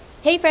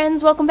Hey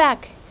friends, welcome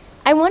back.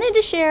 I wanted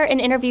to share an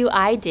interview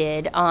I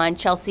did on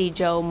Chelsea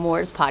Jo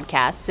Moore's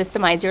podcast,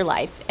 Systemize Your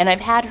Life, and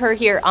I've had her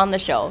here on the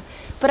show,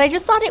 but I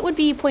just thought it would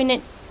be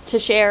poignant to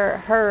share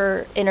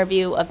her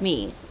interview of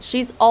me.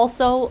 She's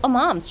also a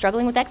mom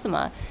struggling with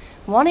eczema,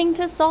 wanting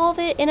to solve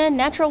it in a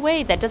natural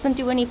way that doesn't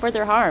do any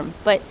further harm,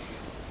 but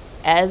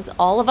as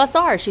all of us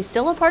are, she's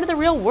still a part of the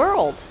real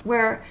world,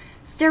 where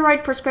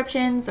steroid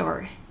prescriptions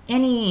or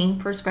any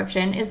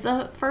prescription is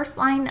the first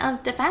line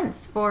of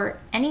defense for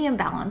any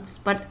imbalance,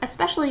 but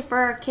especially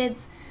for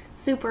kids'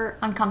 super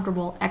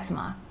uncomfortable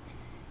eczema.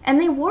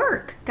 And they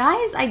work,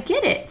 guys, I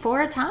get it,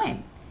 for a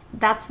time.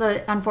 That's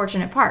the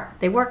unfortunate part.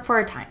 They work for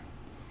a time.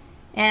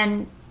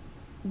 And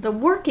the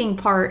working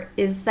part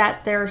is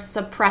that they're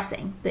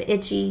suppressing the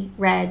itchy,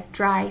 red,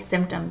 dry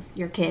symptoms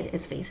your kid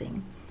is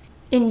facing.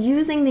 In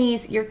using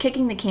these, you're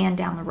kicking the can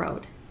down the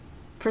road.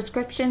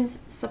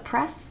 Prescriptions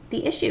suppress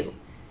the issue.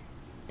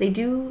 They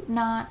do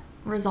not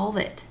resolve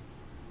it.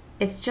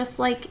 It's just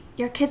like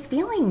your kid's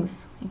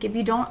feelings. Like if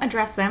you don't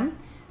address them,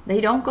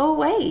 they don't go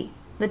away.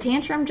 The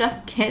tantrum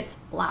just gets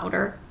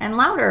louder and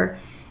louder.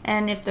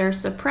 And if they're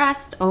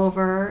suppressed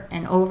over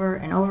and over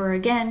and over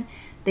again,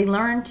 they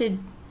learn to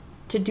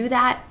do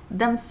that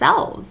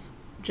themselves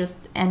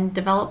and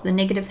develop the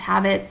negative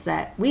habits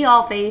that we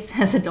all face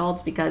as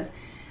adults because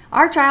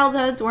our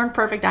childhoods weren't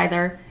perfect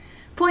either.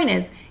 Point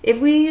is, if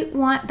we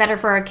want better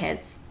for our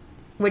kids,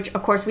 which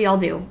of course we all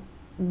do,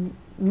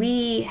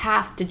 we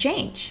have to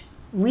change.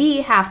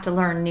 We have to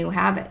learn new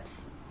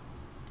habits.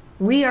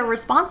 We are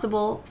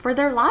responsible for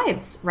their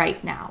lives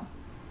right now.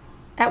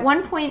 At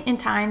one point in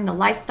time, the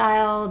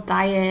lifestyle,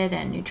 diet,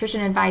 and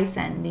nutrition advice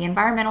and the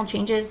environmental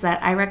changes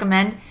that I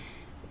recommend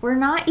were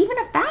not even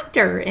a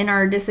factor in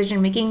our decision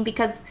making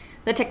because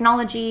the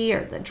technology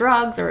or the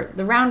drugs or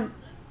the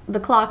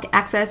round-the-clock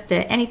access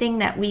to anything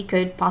that we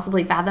could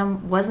possibly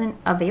fathom wasn't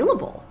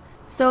available.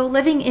 So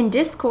living in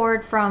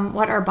discord from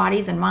what our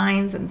bodies and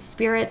minds and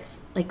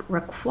spirits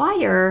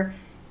require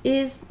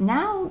is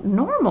now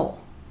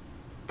normal.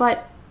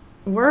 But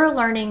we're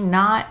learning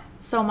not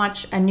so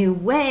much a new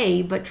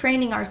way, but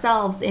training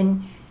ourselves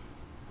in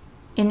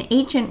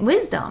ancient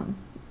wisdom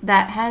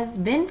that has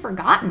been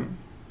forgotten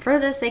for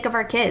the sake of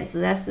our kids.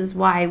 This is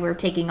why we're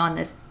taking on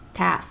this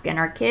task, and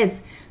our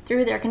kids,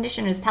 through their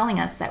condition, is telling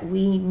us that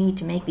we need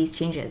to make these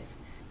changes.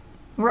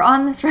 We're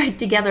on this ride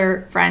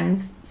together,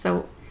 friends.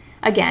 So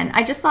again,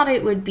 I just thought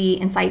it would be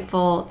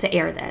insightful to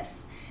air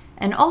this.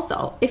 And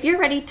also, if you're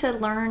ready to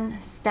learn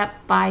step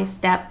by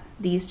step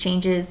these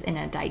changes in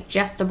a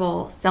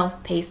digestible,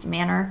 self-paced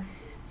manner,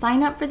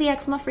 sign up for the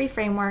Eczema-Free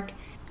Framework,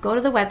 go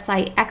to the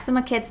website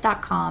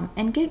eczemakids.com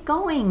and get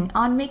going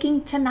on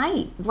making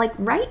tonight, like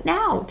right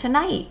now,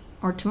 tonight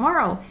or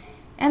tomorrow,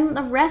 and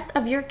the rest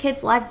of your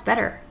kids' lives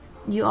better.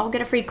 You all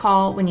get a free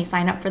call when you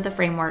sign up for the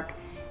framework,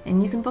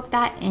 and you can book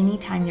that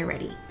anytime you're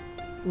ready.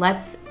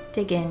 Let's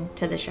dig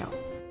into the show.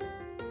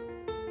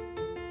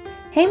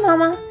 Hey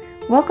mama,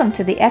 welcome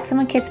to the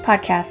Eczema Kids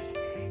podcast.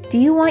 Do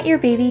you want your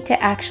baby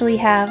to actually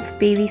have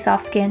baby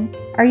soft skin?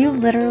 Are you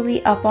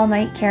literally up all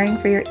night caring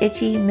for your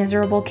itchy,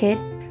 miserable kid?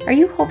 Are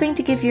you hoping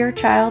to give your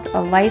child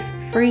a life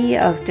free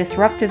of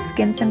disruptive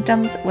skin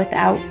symptoms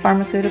without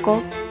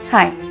pharmaceuticals?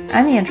 Hi,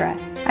 I'm Andra.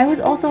 I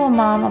was also a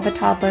mom of a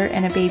toddler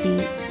and a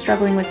baby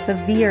struggling with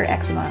severe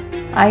eczema.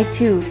 I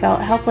too felt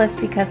helpless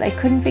because I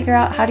couldn't figure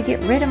out how to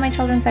get rid of my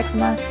children's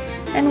eczema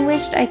and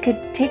wished I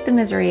could take the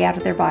misery out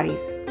of their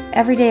bodies.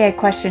 Every day I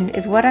questioned,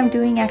 is what I'm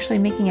doing actually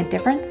making a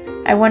difference?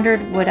 I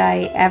wondered, would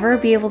I ever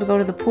be able to go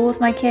to the pool with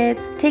my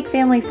kids, take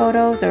family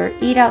photos, or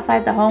eat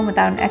outside the home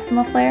without an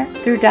eczema flare?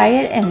 Through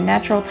diet and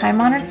natural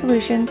time-honored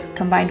solutions,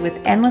 combined with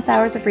endless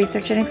hours of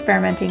research and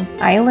experimenting,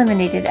 I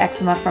eliminated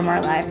eczema from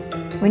our lives.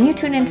 When you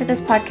tune into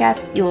this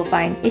podcast, you will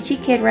find itchy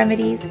kid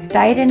remedies,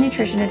 diet and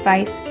nutrition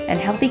advice, and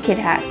healthy kid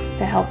hacks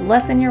to help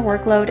lessen your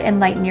workload and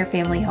lighten your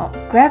family home.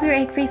 Grab your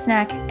egg-free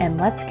snack, and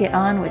let's get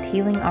on with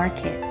healing our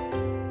kids.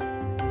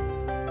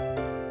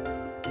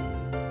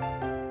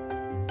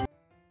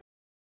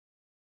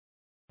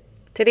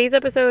 Today's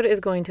episode is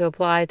going to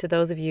apply to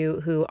those of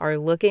you who are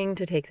looking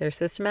to take their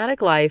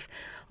systematic life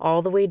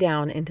all the way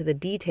down into the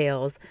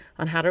details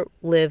on how to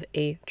live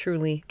a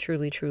truly,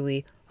 truly,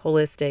 truly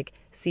holistic,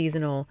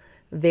 seasonal,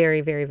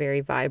 very, very, very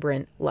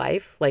vibrant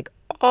life, like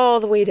all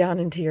the way down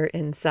into your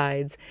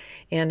insides.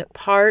 And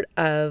part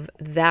of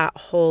that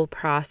whole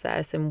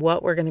process and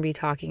what we're going to be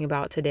talking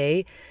about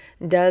today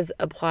does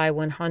apply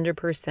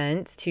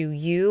 100% to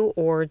you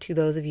or to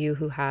those of you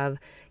who have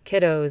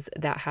kiddos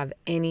that have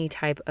any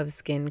type of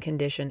skin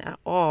condition at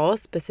all,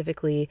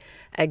 specifically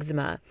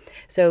eczema.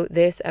 So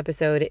this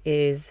episode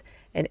is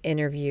an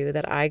interview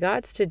that I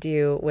got to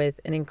do with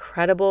an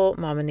incredible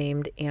mama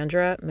named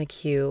Andra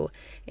McHugh,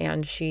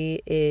 and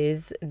she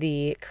is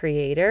the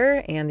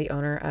creator and the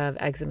owner of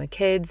Eczema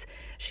Kids.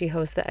 She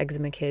hosts the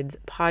Eczema Kids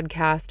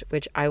podcast,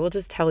 which I will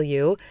just tell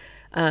you,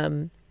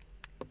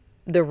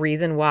 the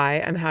reason why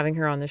I'm having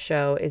her on the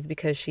show is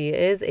because she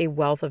is a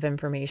wealth of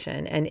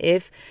information. And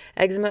if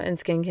eczema and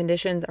skin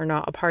conditions are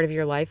not a part of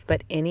your life,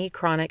 but any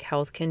chronic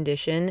health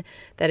condition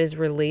that is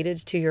related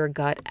to your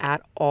gut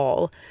at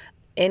all,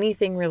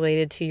 anything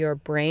related to your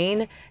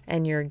brain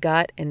and your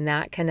gut and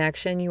that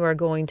connection, you are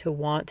going to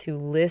want to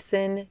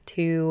listen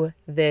to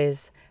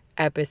this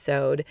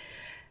episode.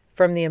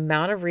 From the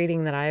amount of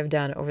reading that I have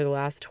done over the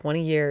last 20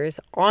 years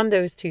on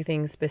those two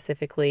things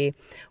specifically,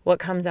 what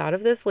comes out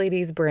of this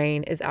lady's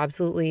brain is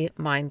absolutely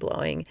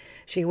mind-blowing.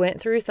 She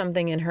went through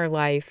something in her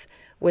life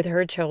with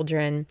her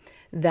children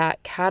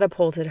that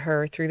catapulted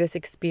her through this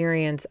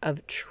experience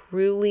of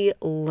truly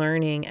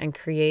learning and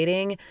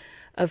creating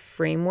a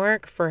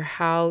framework for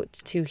how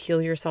to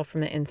heal yourself from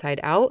the inside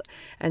out.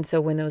 And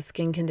so when those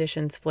skin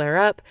conditions flare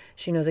up,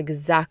 she knows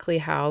exactly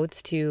how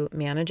to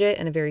manage it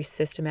in a very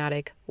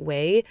systematic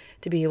way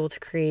to be able to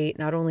create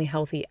not only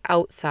healthy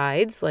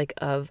outsides like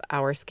of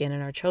our skin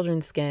and our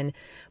children's skin,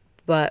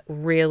 but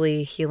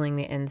really healing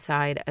the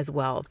inside as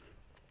well.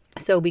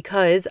 So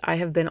because I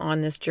have been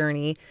on this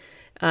journey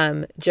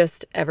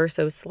just ever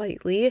so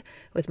slightly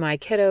with my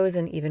kiddos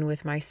and even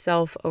with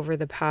myself over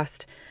the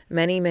past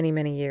many, many,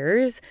 many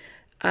years,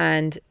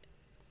 and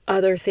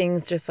other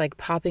things just like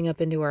popping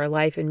up into our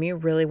life and me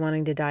really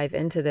wanting to dive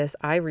into this,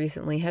 I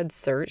recently had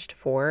searched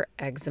for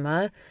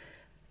eczema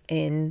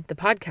in the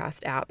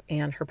podcast app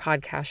and her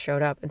podcast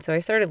showed up. And so I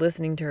started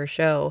listening to her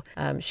show.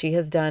 She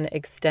has done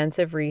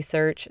extensive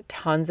research,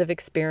 tons of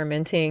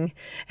experimenting,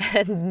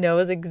 and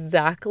knows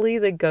exactly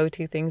the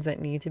go-to things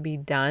that need to be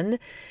done.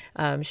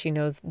 She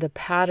knows the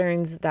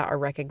patterns that are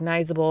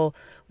recognizable.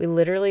 We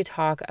literally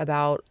talk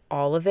about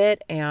all of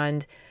it,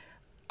 and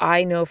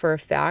I know for a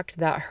fact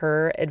that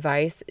her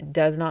advice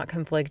does not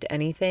conflict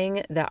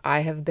anything that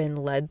I have been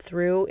led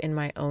through in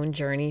my own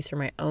journey, through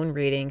my own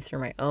reading, through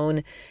my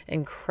own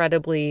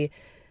incredibly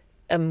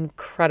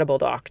incredible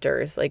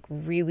doctors, like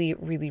really,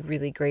 really,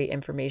 really great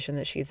information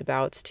that she's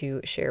about to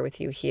share with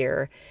you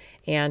here.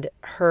 And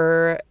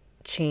her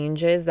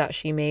changes that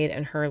she made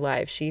in her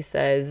life, she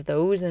says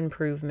those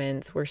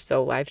improvements were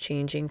so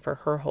life-changing for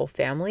her whole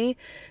family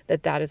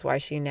that is why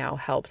she now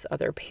helps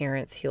other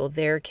parents heal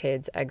their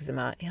kids'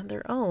 eczema and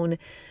their own,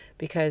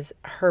 because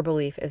her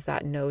belief is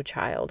that no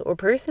child or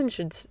person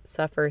should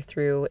suffer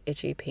through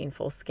itchy,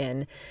 painful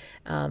skin.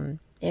 And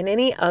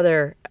any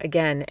other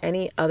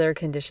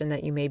condition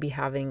that you may be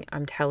having,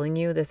 I'm telling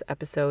you, this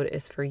episode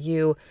is for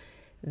you.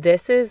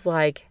 This is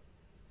like,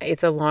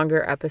 it's a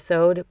longer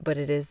episode, but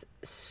it is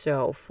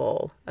so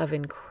full of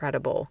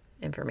incredible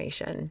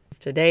information.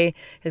 Today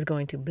is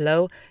going to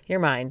blow your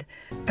mind.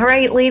 All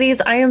right,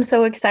 ladies, I am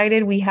so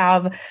excited. We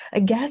have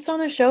a guest on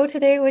the show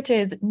today, which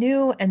is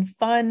new and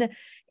fun.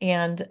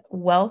 And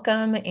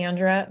welcome,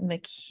 Andrea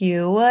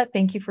McHugh.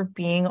 Thank you for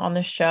being on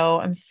the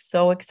show. I'm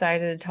so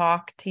excited to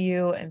talk to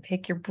you and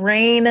pick your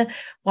brain.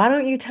 Why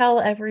don't you tell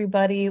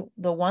everybody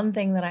the one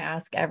thing that I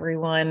ask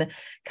everyone,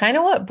 kind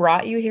of what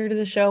brought you here to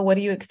the show? What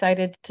are you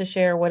excited to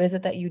share? What is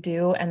it that you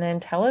do? And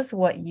then tell us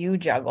what you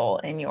juggle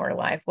in your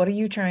life. What are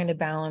you trying to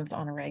balance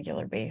on a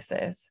regular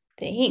basis?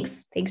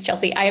 Thanks,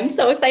 Chelsea. I am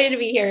so excited to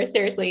be here.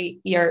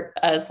 Seriously, you're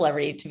a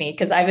celebrity to me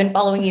because I've been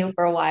following you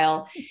for a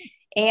while.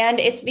 And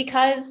it's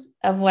because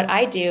of what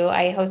I do.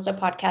 I host a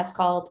podcast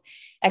called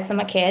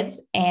Eczema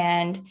Kids,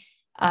 and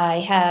I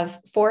have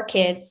 4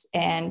 kids,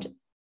 and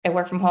I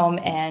work from home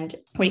and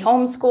we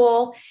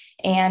homeschool.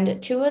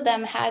 And 2 of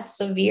them had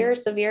severe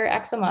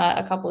eczema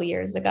a couple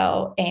years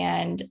ago.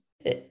 And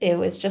it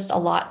was just a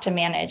lot to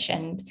manage.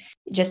 And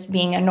just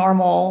being a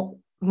normal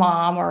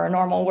mom or a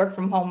normal work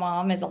from home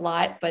mom is a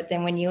lot. But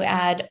then when you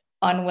add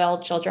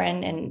unwell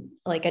children and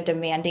like a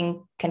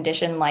demanding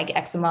condition like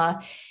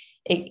eczema,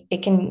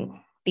 it can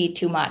be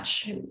too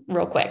much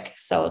real quick.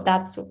 So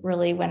that's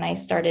really when I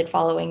started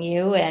following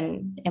you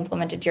and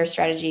implemented your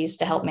strategies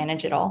to help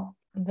manage it all.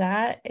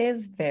 That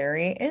is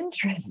very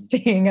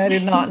interesting. I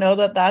did not know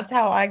that that's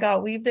how I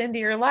got weaved into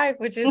your life,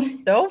 which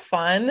is so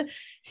fun.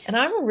 And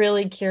I'm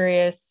really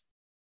curious,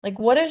 like,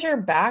 what is your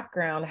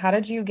background? How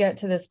did you get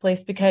to this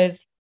place?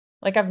 Because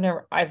like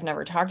I've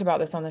never talked about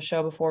this on the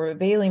show before, but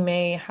Bailey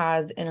May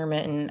has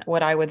intermittent,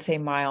 what I would say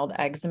mild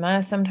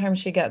eczema. Sometimes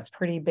she gets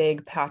pretty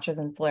big patches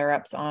and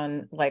flare-ups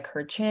on like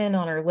her chin,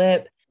 on her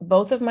lip.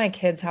 Both of my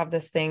kids have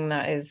this thing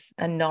that is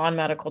a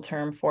non-medical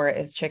term for it,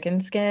 is chicken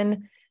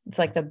skin. It's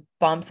like the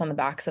bumps on the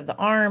backs of the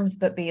arms,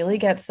 but Bailey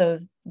gets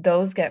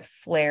those get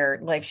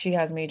flared. Like she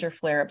has major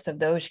flare-ups of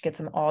those. She gets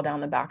them all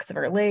down the backs of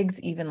her legs,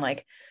 even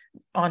like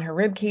on her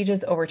rib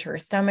cages over to her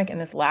stomach in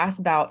this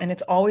last bout. And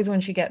it's always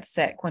when she gets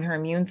sick, when her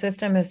immune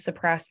system is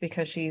suppressed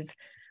because she's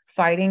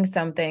fighting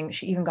something.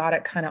 She even got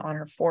it kind of on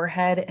her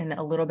forehead and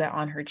a little bit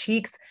on her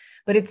cheeks,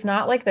 but it's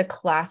not like the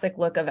classic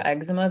look of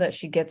eczema that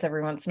she gets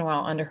every once in a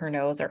while under her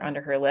nose or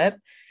under her lip.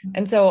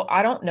 And so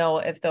I don't know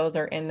if those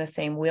are in the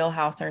same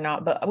wheelhouse or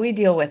not, but we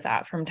deal with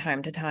that from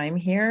time to time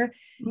here.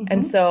 Mm-hmm.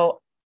 And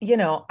so, you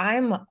know,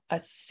 I'm a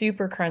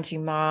super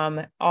crunchy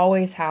mom,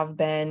 always have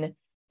been.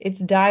 It's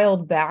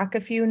dialed back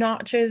a few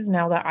notches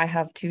now that I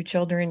have 2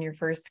 children. Your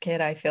first kid,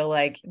 I feel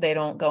like they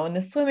don't go in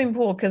the swimming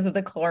pool because of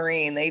the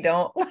chlorine. They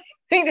don't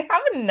Like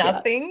having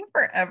nothing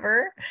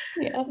forever.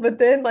 Yeah. But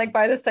then like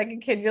by the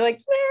second kid, you're like,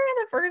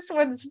 yeah, the first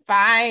one's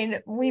fine.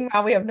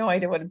 Meanwhile, we have no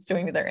idea what it's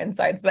doing to their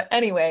insides. But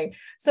anyway,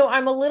 so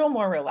I'm a little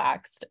more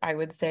relaxed, I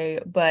would say.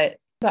 But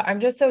I'm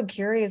just so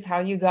curious how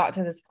you got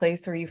to this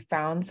place where you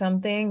found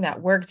something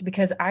that worked,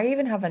 because I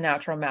even have a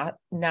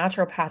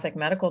naturopathic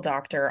medical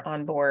doctor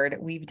on board.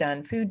 We've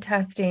done food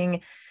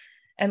testing,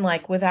 and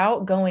like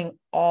without going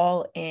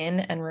all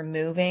in and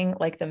removing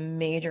like the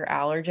major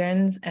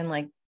allergens and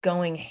like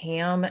going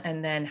ham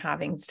and then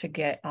having to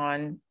get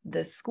on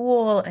the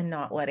school and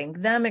not letting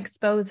them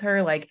expose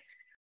her. Like,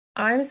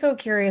 I'm so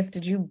curious,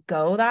 did you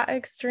go that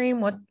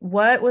extreme?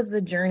 What was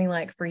the journey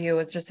like for you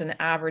as just an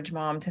average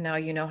mom to now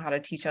you know how to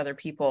teach other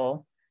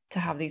people to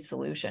have these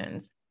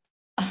solutions?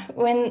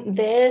 When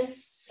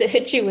this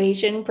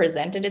situation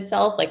presented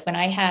itself, like when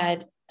I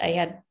had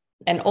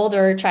an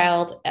older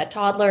child, a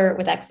toddler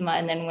with eczema,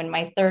 and then when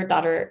my third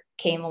daughter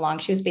came along,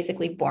 she was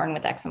basically born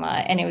with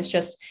eczema, and it was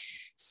just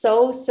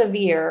so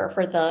severe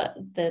for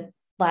the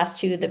last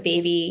two, the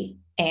baby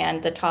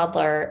and the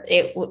toddler.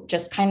 It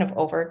just kind of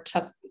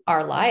overtook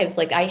our lives.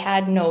 Like I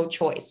had no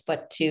choice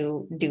but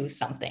to do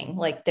something.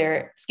 Like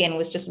their skin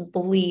was just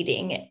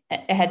bleeding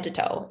head to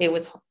toe. It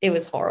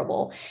was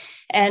horrible.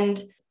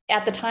 And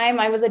at the time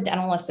I was a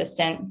dental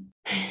assistant.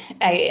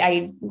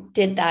 I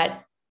did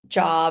that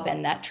job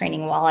and that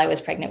training while I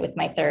was pregnant with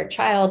my third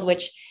child,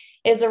 which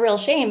is a real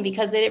shame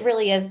because it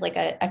really is like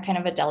a kind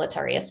of a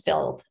deleterious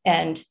field.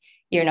 And,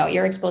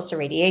 you're exposed to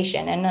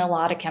radiation and a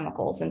lot of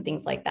chemicals and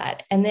things like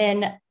that. And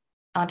then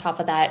on top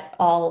of that,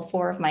 all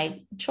four of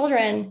my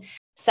children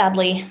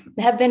sadly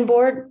have been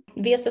born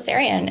via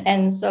cesarean.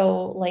 And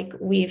so like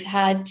we've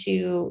had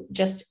to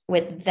just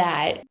with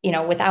that,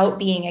 without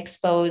being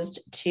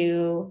exposed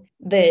to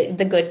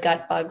the good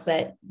gut bugs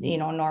that,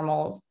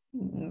 normal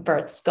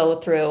births go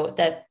through,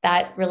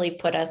 that really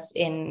put us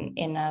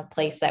in a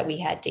place that we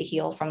had to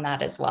heal from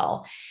that as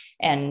well.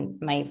 And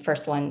my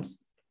first one's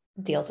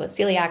deals with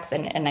celiacs,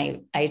 and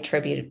I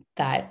attribute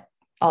that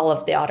all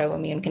of the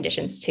autoimmune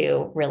conditions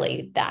to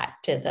really that,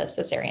 to the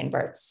cesarean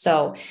births.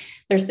 So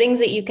there's things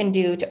that you can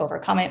do to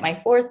overcome it. My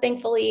fourth,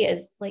 thankfully,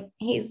 is like,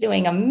 he's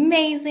doing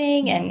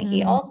amazing. And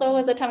he also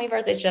is a tummy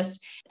birth. It's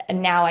just,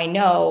 now I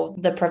know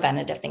the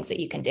preventative things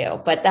that you can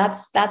do, but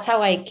that's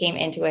how I came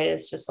into it.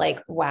 It's just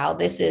like, wow,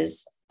 this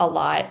is a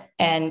lot.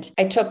 And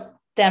I took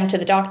them to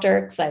the doctor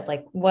because I was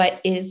like,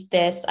 what is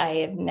this? I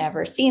have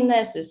never seen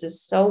this. This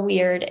is so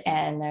weird.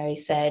 And they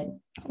said,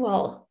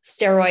 well,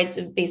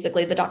 steroids.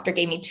 Basically, the doctor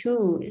gave me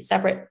two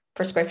separate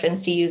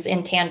prescriptions to use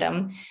in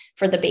tandem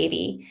for the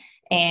baby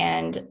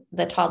and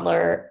the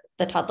toddler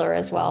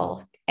as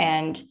well,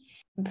 and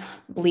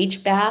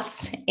bleach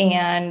baths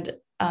and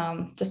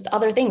just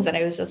other things that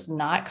I was just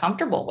not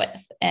comfortable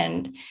with.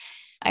 And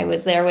I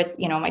was there with,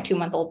 my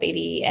 2-month-old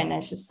baby, and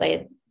it's just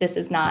like, this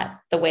is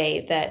not the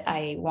way that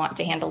I want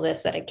to handle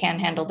this, that I can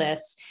handle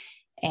this.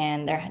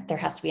 And there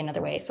has to be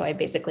another way. So I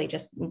basically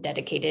just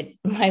dedicated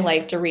my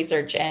life to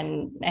research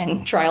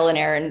and trial and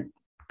error and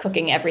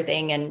cooking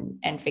everything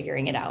and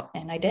figuring it out.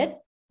 And I did.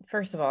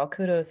 First of all,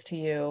 kudos to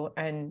you.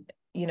 And,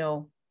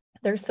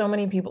 there's so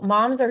many people,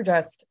 moms are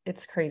just,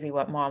 it's crazy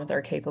what moms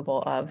are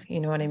capable of, you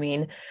know what I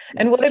mean?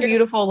 And what a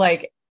beautiful,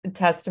 like,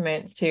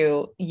 testament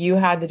to, you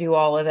had to do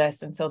all of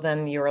this. And so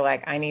then you were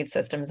like, I need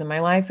systems in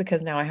my life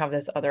because now I have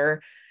this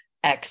other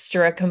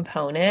extra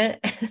component.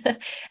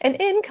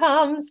 And in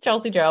comes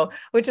Chelsea Joe,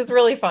 which is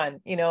really fun.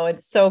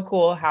 It's so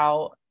cool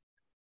how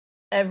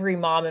every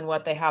mom and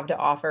what they have to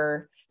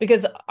offer,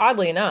 because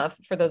oddly enough,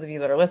 for those of you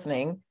that are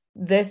listening,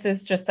 this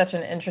is just such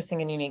an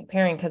interesting and unique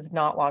pairing, because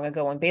not long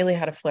ago when Bailey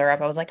had a flare up,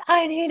 I was like,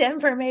 I need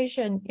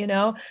information,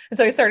 And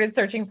so I started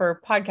searching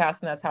for podcasts,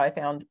 and that's how I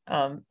found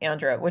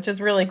Andrea, which is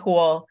really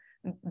cool,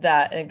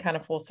 that, and kind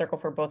of full circle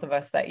for both of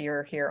us, that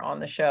you're here on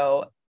the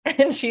show.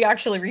 And she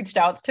actually reached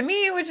out to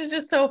me, which is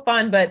just so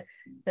fun, but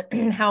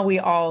how we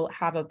all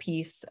have a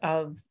piece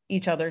of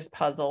each other's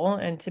puzzle,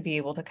 and to be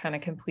able to kind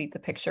of complete the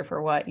picture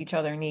for what each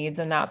other needs.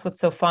 And that's what's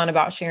so fun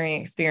about sharing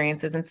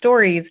experiences and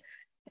stories.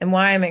 And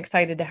why I'm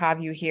excited to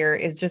have you here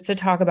is just to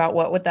talk about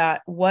what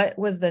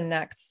was the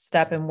next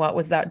step and what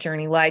was that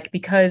journey like?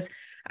 Because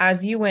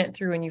as you went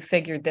through and you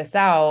figured this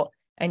out,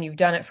 and you've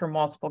done it for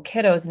multiple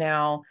kiddos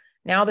now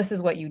this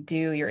is what you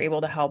do. You're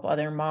able to help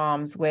other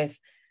moms with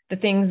the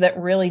things that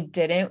really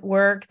didn't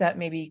work, that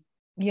maybe,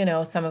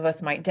 some of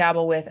us might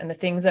dabble with, and the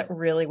things that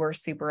really were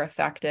super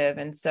effective.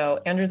 And so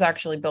Andrew's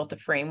actually built a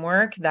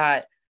framework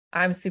that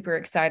I'm super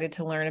excited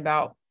to learn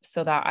about,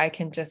 so that I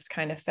can just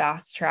kind of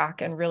fast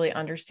track and really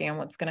understand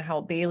what's going to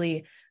help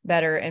Bailey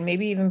better, and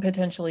maybe even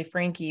potentially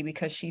Frankie,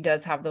 because she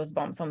does have those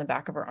bumps on the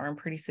back of her arm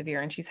pretty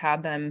severe, and she's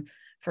had them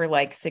for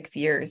like 6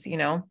 years,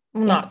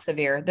 not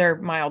severe. They're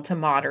mild to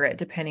moderate,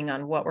 depending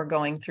on what we're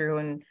going through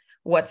and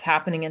what's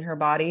happening in her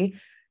body.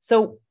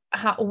 So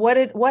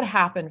what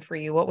happened for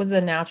you? What was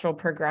the natural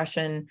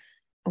progression?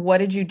 What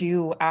did you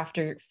do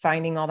after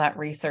finding all that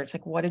research?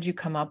 Like, what did you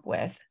come up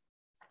with?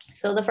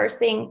 So the first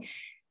thing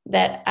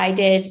that I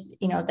did,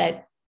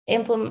 that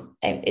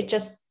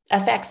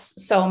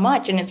affects so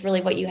much. And it's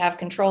really what you have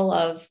control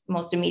of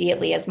most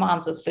immediately as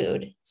moms is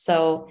food.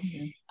 So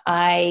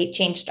I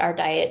changed our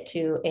diet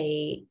to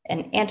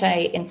an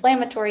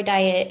anti-inflammatory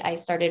diet. I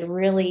started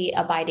really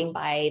abiding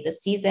by the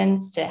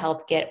seasons to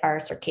help get our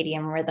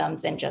circadian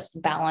rhythms and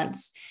just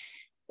balance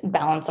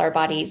our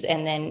bodies.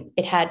 And then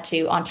it had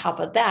to, on top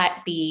of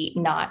that, be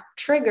not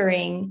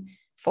triggering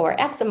for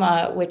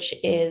eczema, which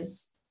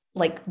is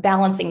like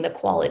balancing the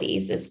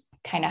qualities is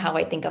kind of how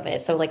I think of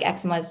it. So like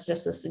eczema is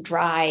just this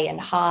dry and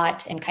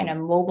hot and kind of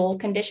mobile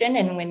condition.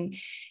 And when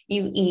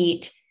you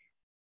eat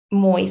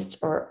moist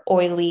or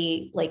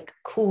oily, like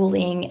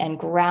cooling and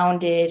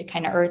grounded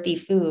kind of earthy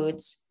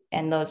foods,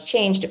 and those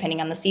change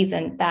depending on the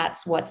season,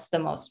 that's what's the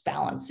most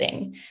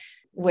balancing.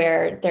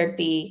 Where there'd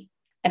be,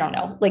 I don't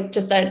know, like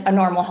just a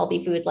normal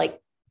healthy food, like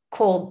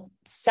cold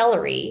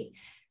celery,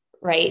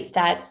 right?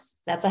 That's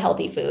a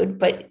healthy food.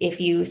 But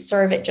if you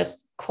serve it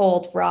just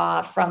cold,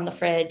 raw from the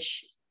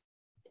fridge,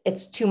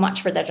 it's too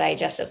much for the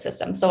digestive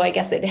system. So I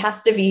guess it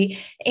has to be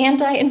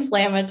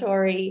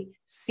anti-inflammatory,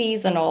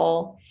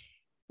 seasonal,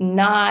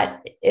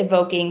 not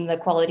evoking the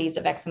qualities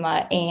of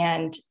eczema,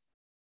 and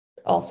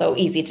also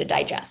easy to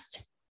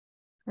digest.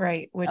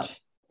 Right. Which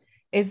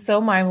is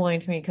so mind blowing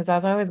to me, because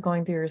as I was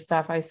going through your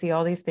stuff, I see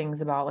all these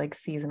things about like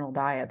seasonal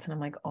diets, and I'm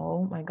like,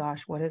 oh my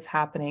gosh, what is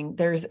happening?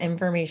 There's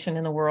information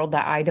in the world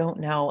that I don't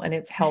know, and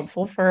it's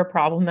helpful for a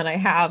problem that I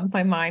have.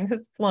 My mind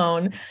has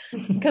flown,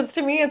 because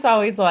to me, it's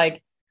always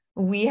like,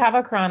 we have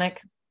a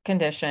chronic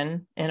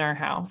condition in our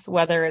house,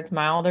 whether it's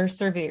mild or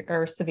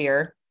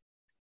severe.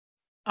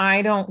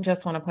 I don't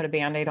just want to put a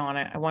Band-Aid on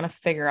it. I want to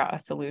figure out a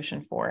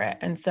solution for it.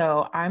 And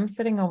so I'm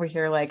sitting over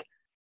here like,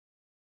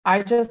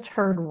 I just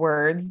heard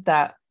words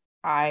that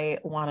I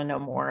want to know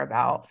more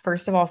about.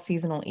 First of all,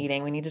 seasonal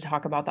eating. We need to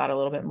talk about that a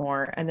little bit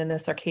more. And then the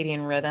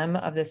circadian rhythm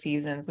of the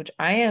seasons, which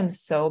I am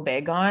so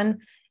big on.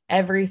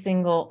 Every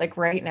single, like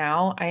right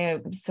now, I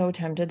am so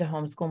tempted to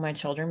homeschool my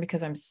children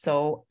because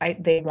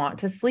they want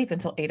to sleep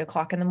until 8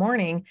 o'clock in the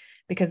morning,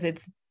 because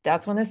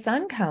that's when the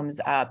sun comes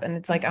up. And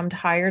it's like, I'm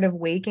tired of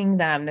waking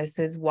them. This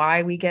is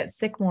why we get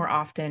sick more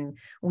often.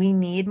 We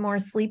need more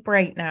sleep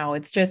right now.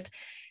 It's just,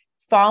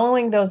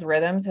 following those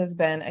rhythms has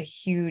been a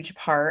huge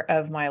part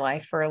of my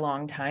life for a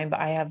long time, but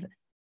I have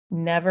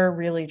never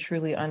really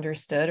truly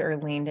understood or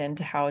leaned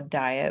into how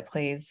diet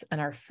plays and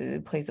our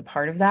food plays a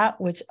part of that,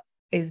 which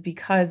is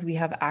because we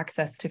have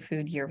access to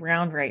food year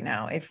round right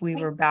now. If we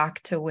were back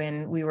to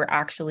when we were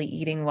actually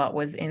eating what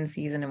was in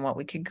season and what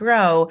we could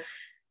grow,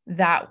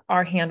 that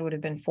our hand would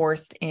have been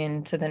forced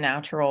into the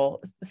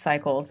natural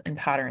cycles and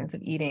patterns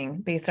of eating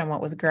based on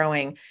what was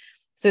growing.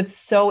 So it's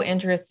so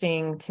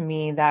interesting to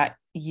me that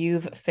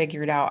you've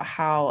figured out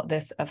how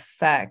this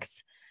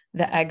affects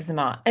the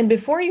eczema. And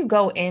before you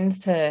go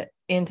into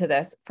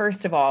this,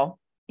 first of all,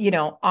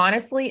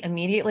 honestly,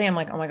 immediately I'm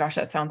like, oh my gosh,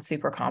 that sounds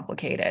super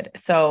complicated.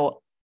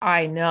 So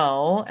I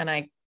know, and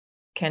I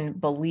can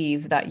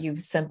believe that you've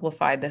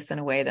simplified this in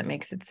a way that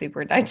makes it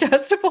super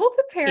digestible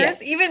to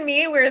parents, yes. Even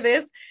me, where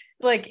this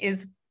like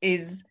is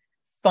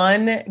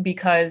fun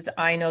because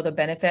I know the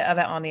benefit of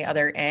it on the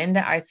other end.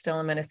 I still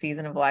am in a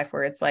season of life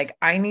where it's like,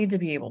 I need to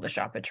be able to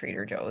shop at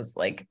Trader Joe's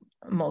like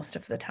most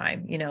of the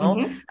time,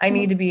 I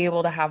need to be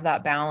able to have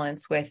that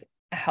balance with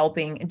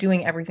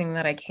doing everything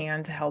that I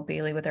can to help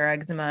Bailey with her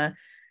eczema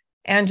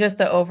and just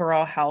the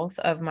overall health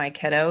of my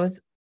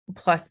kiddos,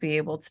 plus be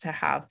able to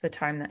have the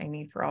time that I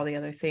need for all the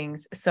other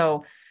things.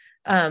 So,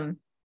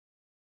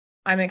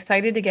 I'm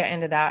excited to get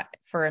into that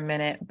for a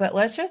minute, but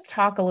let's just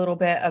talk a little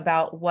bit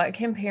about what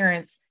can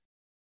parents,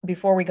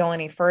 before we go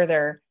any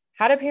further,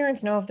 how do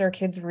parents know if their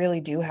kids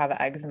really do have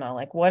eczema?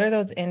 Like, what are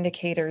those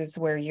indicators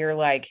where you're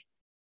like,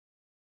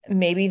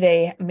 maybe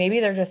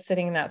they're just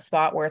sitting in that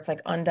spot where it's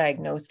like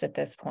undiagnosed at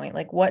this point?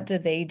 Like, what do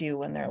they do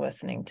when they're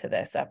listening to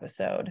this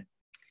episode?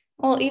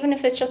 Well, even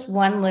if it's just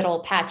one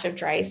little patch of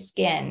dry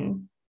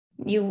skin,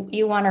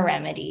 you want to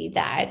remedy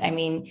that. I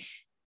mean,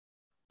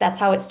 that's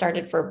how it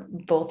started for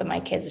both of my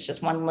kids. It's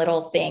just one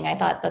little thing. I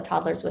thought the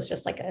toddlers was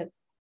just like a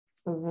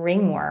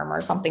ringworm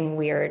or something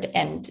weird.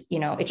 And,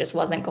 it just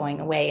wasn't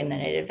going away. And then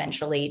it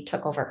eventually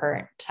took over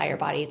her entire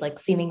body, like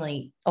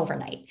seemingly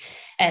overnight.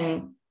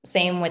 And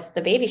same with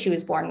the baby. She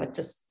was born with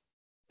just,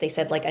 they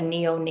said like a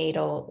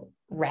neonatal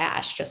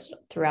rash just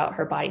throughout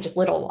her body, just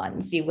little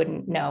ones, you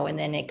wouldn't know. And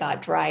then it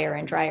got drier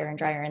and drier and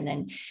drier and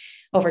then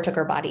overtook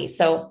her body.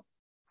 So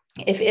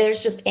if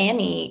there's just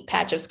any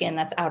patch of skin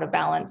that's out of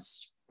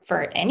balance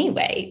for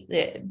anyway,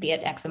 be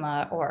it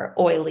eczema or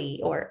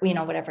oily or,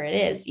 whatever it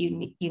is,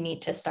 you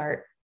need to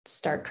start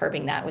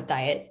curbing that with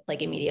diet,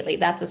 like immediately.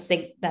 That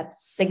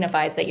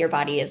signifies that your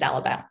body is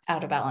out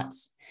of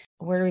balance.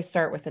 Where do we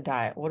start with the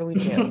diet? What do we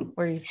do?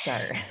 Where do you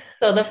start?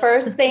 So the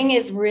first thing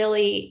is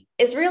really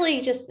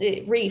just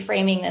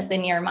reframing this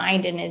in your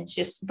mind. And it's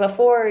just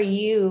before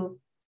you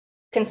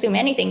consume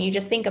anything, you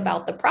just think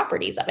about the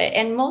properties of it.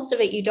 And most of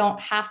it you don't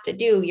have to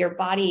do. Your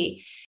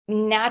body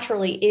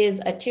naturally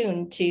is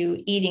attuned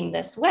to eating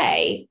this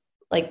way.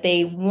 Like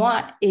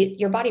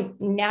your body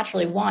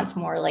naturally wants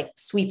more like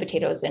sweet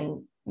potatoes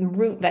and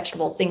root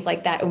vegetables, things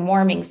like that, and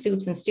warming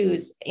soups and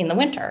stews in the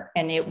winter.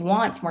 And it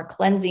wants more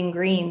cleansing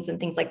greens and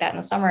things like that in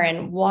the summer,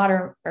 and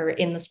water, or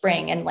in the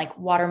spring, and like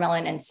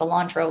watermelon and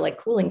cilantro, like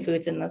cooling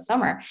foods in the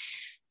summer.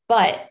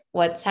 But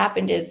what's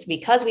happened is,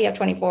 because we have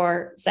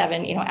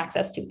 24/7,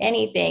 access to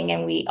anything,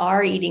 and we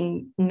are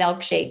eating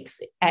milkshakes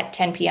at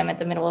 10 p.m. at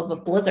the middle of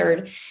a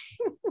blizzard,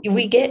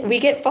 we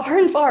get far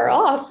and far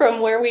off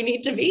from where we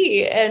need to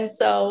be. And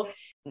so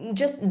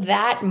just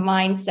that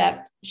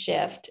mindset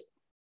shift.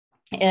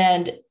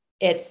 And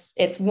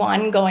it's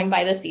one, going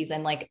by the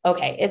season, like,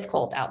 okay, it's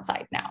cold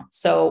outside now,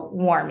 so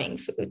warming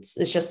foods.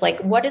 It's just like,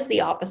 what is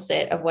the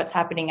opposite of what's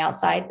happening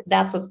outside?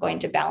 That's what's going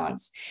to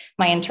balance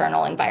my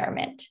internal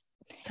environment.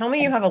 Tell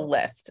me you have a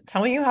list.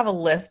 Tell me you have a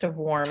list of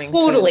warming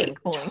Totally, foods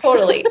and cooling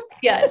totally.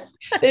 Yes.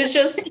 It's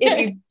just, if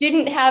you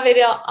didn't have it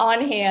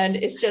on hand,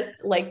 it's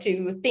just like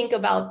to think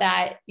about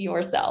that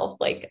yourself.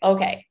 Like,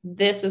 okay,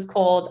 this is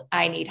cold,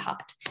 I need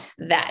hot.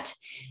 That.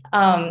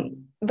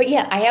 But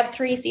yeah, I have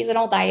 3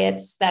 seasonal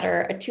diets that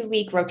are a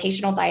 2-week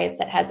rotational diets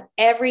that has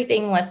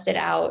everything listed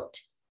out,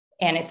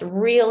 and it's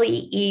really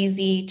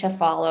easy to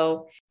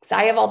follow. So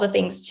I have all the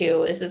things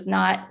too. This is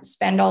not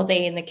spend all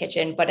day in the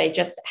kitchen, but I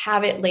just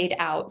have it laid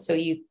out so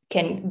you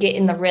can get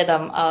in the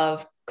rhythm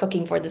of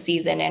cooking for the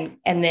season.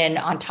 And then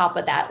on top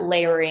of that,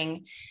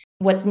 layering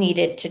what's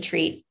needed to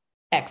treat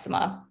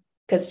eczema,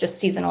 because just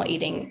seasonal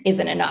eating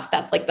isn't enough.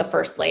 That's like the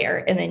first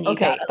layer. And then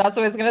that's what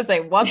I was going to say.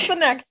 What's the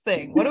next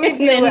thing? What do we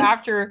do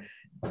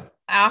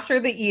after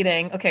the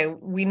eating? Okay,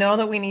 we know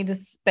that we need to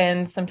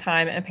spend some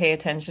time and pay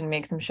attention,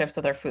 make some shifts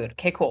with our food.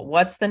 Okay, cool.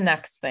 What's the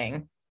next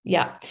thing?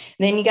 Yeah.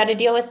 Then you got to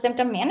deal with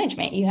symptom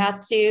management. You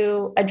have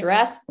to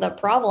address the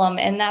problem.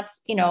 And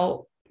that's,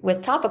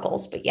 with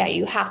topicals, but yeah,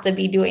 you have to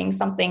be doing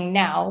something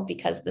now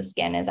because the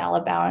skin is out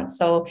of balance.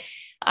 So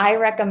I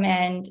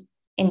recommend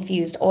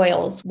infused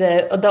oils.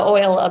 The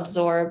oil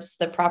absorbs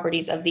the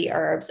properties of the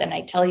herbs, and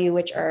I tell you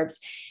which herbs.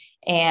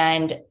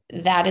 And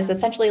that is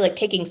essentially like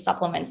taking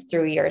supplements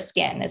through your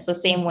skin. It's the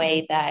same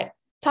way that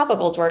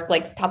topicals work,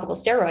 like topical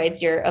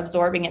steroids. You're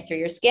absorbing it through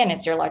your skin.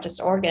 It's your largest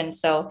organ.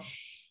 So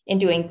in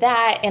doing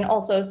that, and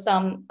also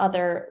some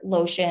other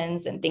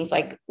lotions and things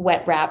like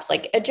wet wraps,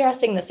 like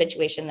addressing the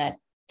situation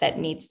that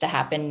needs to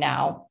happen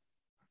now,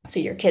 so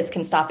your kids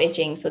can stop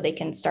itching, so they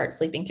can start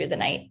sleeping through the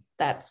night.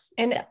 That's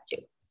step 2.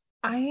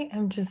 I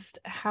am just,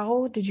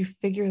 how did you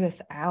figure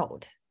this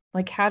out?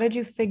 Like, how did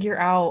you figure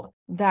out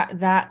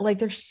that like,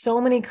 there's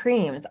so many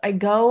creams. I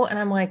go and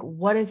I'm like,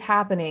 what is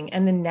happening?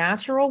 And the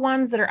natural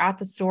ones that are at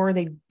the store,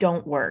 they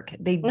don't work.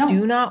 They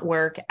do not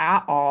work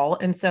at all.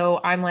 And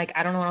so I'm like,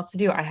 I don't know what else to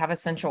do. I have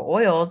essential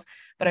oils,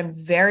 but I'm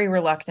very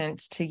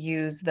reluctant to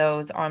use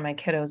those on my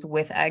kiddos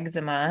with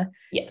eczema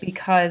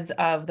because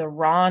of the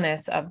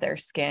rawness of their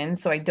skin.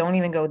 So I don't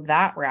even go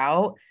that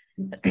route.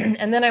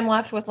 And then I'm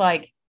left with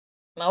like,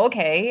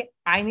 okay,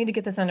 I need to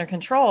get this under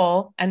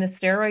control, and the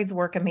steroids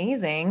work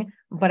amazing,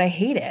 but I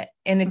hate it.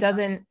 And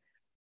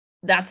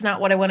that's not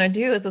what I want to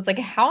do. So it's like,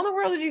 how in the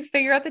world did you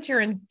figure out that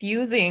you're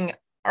infusing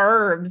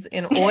herbs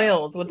in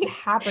oils? What's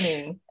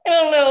happening? I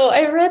don't know.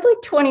 I read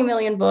like 20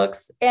 million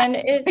books, and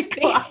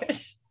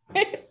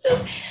it's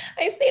just,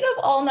 I stayed up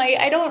all night.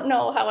 I don't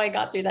know how I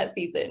got through that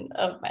season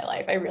of my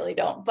life. I really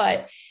don't,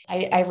 but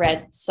I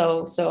read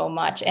so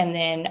much. And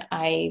then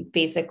I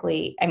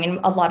mean,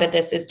 a lot of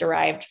this is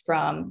derived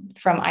from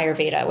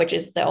Ayurveda, which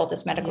is the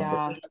oldest medical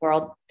system in the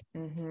world.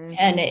 Mm-hmm.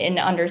 And in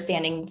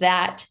understanding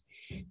that,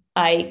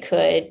 I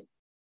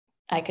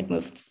could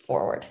move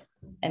forward.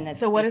 And that's,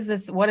 so what is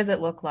this? What does it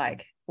look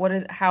like?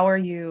 How are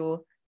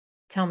you?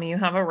 Tell me, you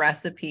have a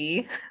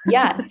recipe.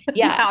 Yeah.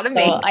 How to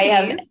make these. I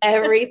have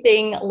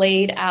everything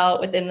laid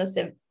out within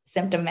the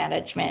symptom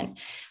management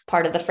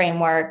part of the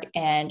framework.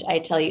 And I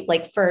tell you,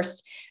 like,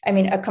 first, I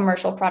mean, a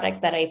commercial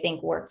product that I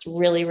think works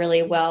really,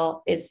 really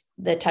well is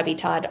the Tubby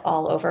Todd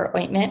all over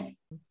ointment.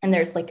 And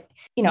there's like,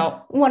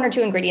 1 or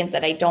 2 ingredients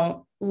that I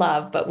don't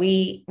love, but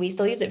we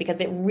still use it because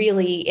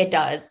it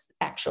does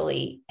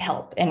actually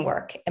help and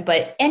work.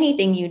 But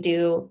anything you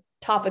do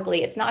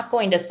topically, it's not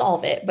going to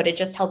solve it, but it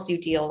just helps you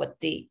deal with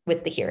the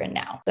here and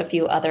now. A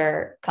few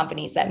other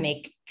companies that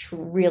make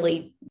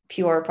really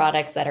pure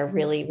products that are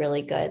really,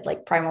 really good.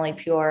 Like Primarily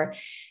Pure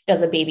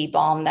does a baby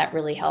balm that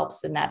really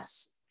helps. And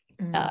that's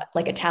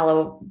like a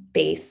tallow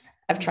base.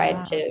 I've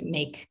tried to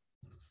make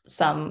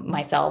some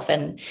myself,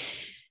 and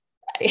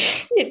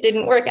it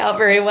didn't work out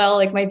very well.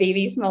 Like my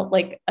baby smelled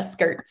like a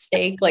skirt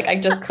steak. Like I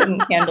just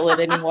couldn't handle it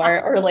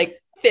anymore. Or like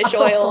fish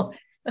oil.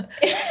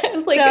 It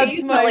was like, you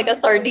smell like a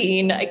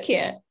sardine. I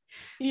can't.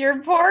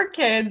 Your poor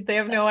kids, they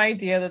have no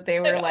idea that they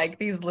were like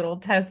these little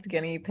test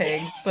guinea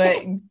pigs,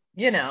 but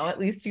at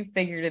least you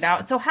figured it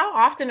out. So how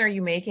often are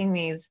you making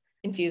these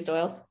infused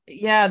oils?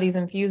 Yeah, these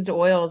infused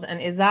oils.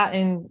 And is that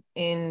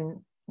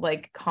in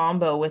like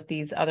combo with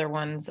these other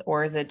ones,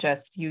 or is it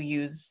just you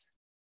use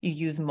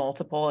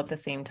multiple at the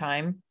same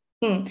time?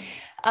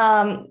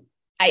 I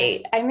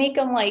make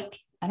them like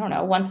I don't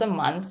know, once a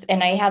month.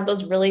 And I have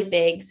those really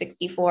big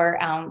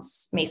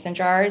 64-ounce mason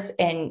jars,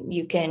 and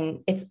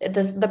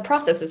the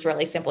process is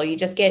really simple. You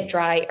just get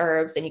dry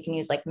herbs, and you can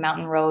use like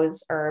mountain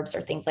rose herbs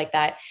or things like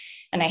that.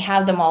 And I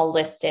have them all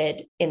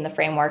listed in the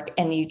framework,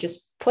 and you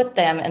just put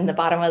them in the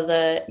bottom of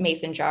the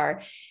mason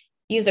jar.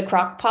 Use a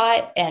crock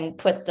pot and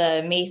put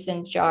the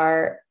mason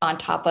jar on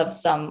top of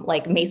some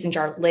like mason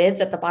jar lids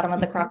at the bottom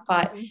of the crock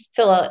pot.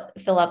 Fill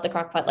out the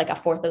crock pot like a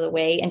fourth of the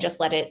way, and just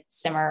let it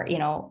simmer,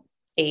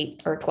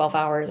 8 or 12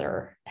 hours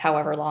or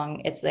however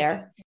long it's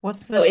there.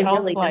 What's the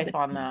shelf life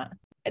on that?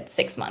 It's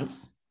 6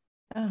 months,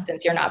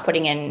 since you're not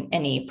putting in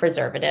any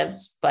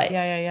preservatives, but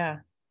yeah,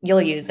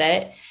 you'll use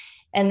it.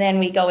 And then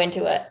we go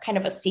into a kind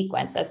of a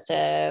sequence as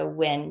to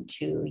when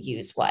to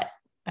use what.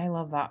 I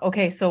love that.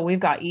 Okay. So we've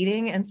got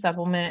eating and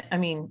symptom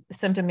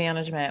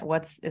management.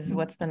 What's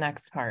the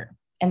next part?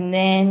 And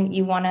then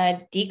you want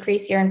to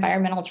decrease your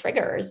environmental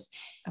triggers.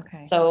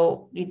 Okay.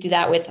 So you do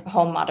that with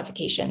home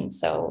modifications.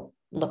 So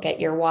look at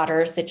your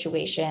water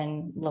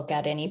situation, look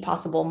at any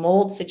possible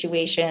mold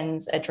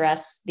situations,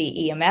 address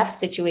the EMF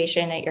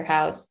situation at your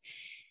house,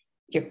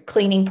 your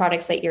cleaning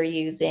products that you're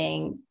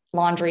using,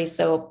 laundry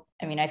soap.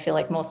 I mean, I feel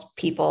like most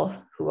people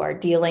who are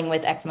dealing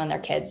with eczema in their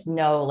kids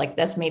know, like,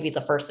 that's maybe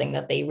the first thing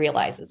that they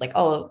realize is like,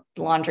 oh,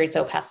 laundry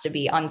soap has to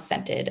be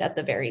unscented at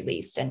the very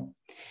least, and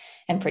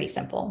pretty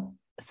simple.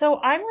 So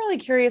I'm really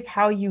curious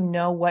how you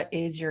know what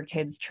is your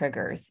kids'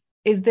 triggers.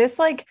 Is this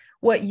like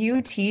what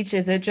you teach?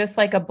 Is it just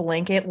like a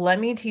blanket? Let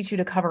me teach you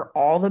to cover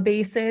all the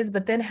bases,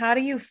 but then how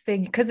do you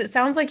figure, because it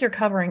sounds like you're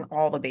covering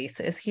all the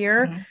bases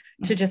here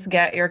to just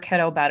get your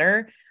kiddo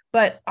better.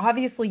 But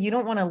obviously you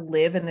don't want to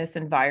live in this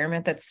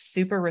environment that's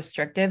super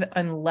restrictive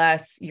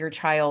unless your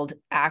child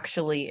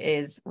actually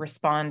is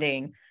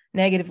responding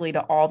negatively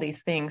to all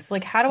these things.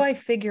 Like, how do I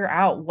figure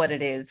out what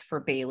it is for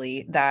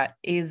Bailey that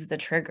is the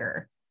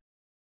trigger?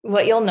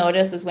 What you'll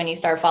notice is when you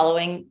start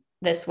following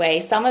this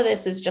way, some of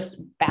this is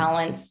just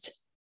balanced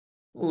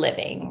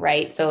living,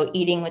 right? So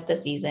eating with the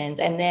seasons,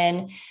 and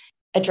then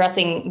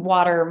addressing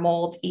water,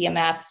 mold,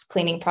 EMFs,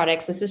 cleaning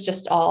products. This is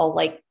just all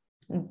like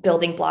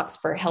building blocks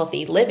for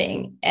healthy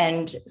living.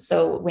 And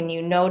so when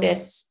you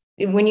notice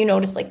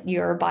like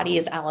your body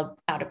is out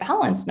of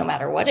balance, no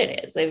matter what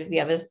it is, if you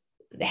have a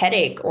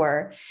headache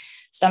or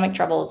stomach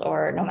troubles,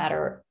 or no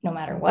matter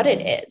what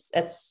it is,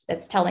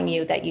 it's telling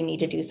you that you need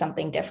to do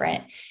something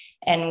different.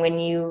 And when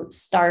you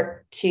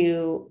start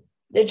to,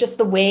 just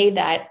the way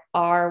that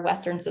our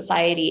Western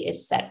society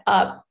is set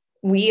up,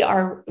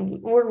 we're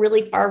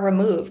really far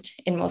removed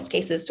in most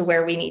cases to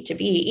where we need to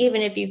be.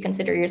 Even if you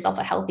consider yourself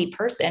a healthy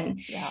person,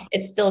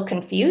 it's still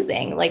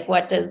confusing. Like,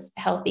 what does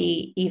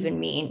healthy even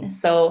mean?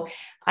 So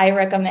I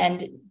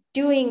recommend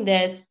doing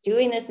this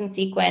in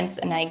sequence,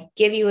 and I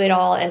give you it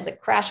all as a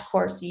crash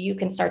course so you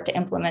can start to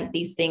implement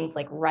these things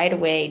like right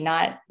away,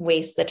 not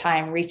waste the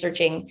time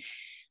researching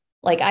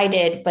like I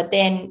did. But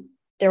then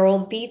there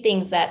will be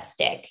things that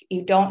stick.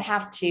 You don't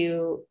have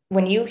to,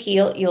 when you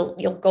heal,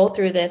 you'll go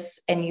through this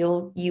and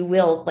you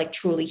will like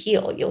truly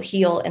heal. You'll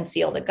heal and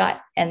seal the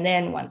gut. And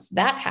then once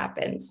that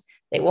happens,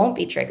 they won't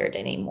be triggered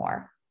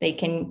anymore. They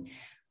can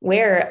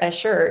wear a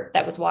shirt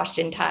that was washed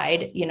and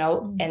tied,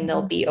 and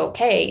they'll be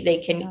okay. They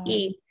can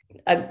eat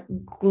a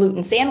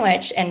gluten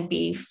sandwich and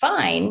be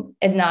fine,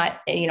 and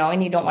not, and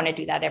you don't want to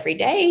do that every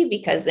day,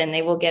 because then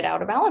they will get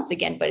out of balance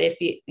again. But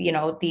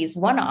if these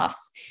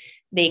one-offs,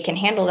 they can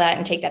handle that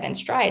and take that in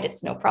stride,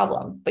 it's no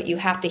problem. But you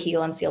have to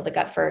heal and seal the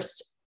gut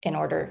first in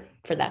order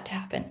for that to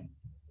happen.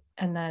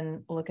 And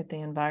then look at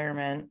the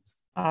environment,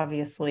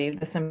 obviously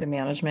the symptom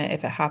management,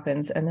 if it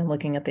happens, and then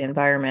looking at the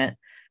environment.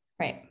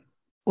 Right.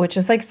 Which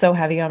is like so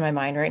heavy on my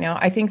mind right now.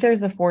 I think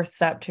there's a fourth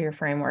step to your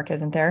framework,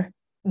 isn't there?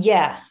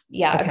 Yeah.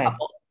 Okay. A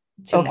couple.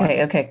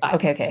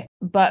 Okay.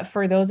 But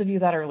for those of you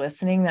that are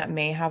listening that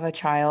may have a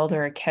child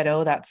or a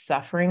kiddo that's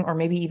suffering, or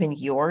maybe even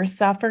you're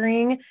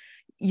suffering,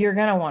 you're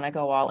going to want to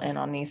go all in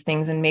on these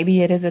things. And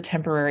maybe it is a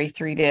temporary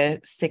 3 to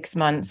 6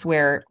 months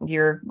where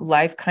your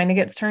life kind of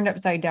gets turned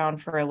upside down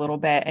for a little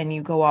bit and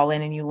you go all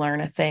in and you learn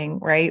a thing,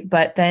 right?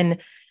 But then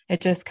it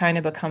just kind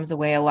of becomes a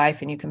way of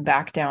life, and you can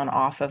back down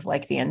off of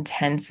like the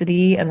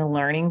intensity and the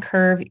learning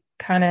curve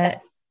kind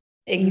of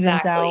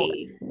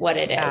exactly what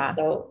it is.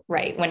 So,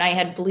 right. When I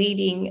had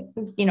bleeding,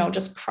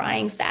 just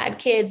crying, sad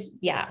kids,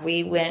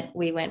 we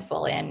went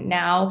full in.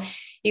 Now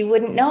you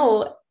wouldn't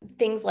know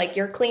things like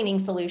your cleaning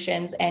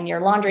solutions and your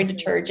laundry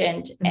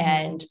detergent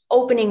and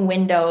opening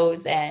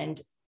windows and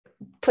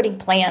putting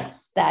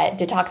plants that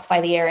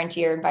detoxify the air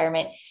into your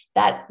environment.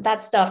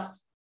 That stuff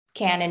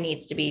can and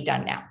needs to be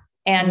done now.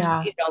 And,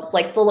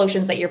 like the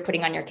lotions that you're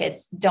putting on your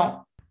kids,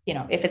 don't,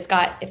 if it's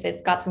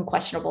got some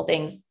questionable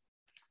things,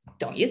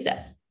 don't use it.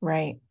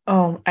 Right.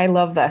 Oh, I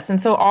love this. And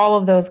so all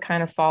of those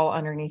kind of fall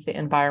underneath the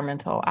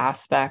environmental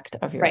aspect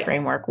of your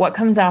framework. What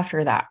comes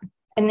after that?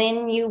 And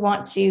then you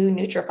want to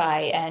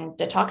nutrify and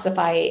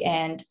detoxify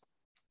and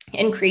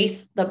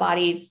increase the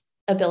body's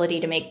ability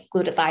to make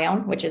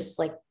glutathione, which is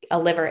like a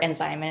liver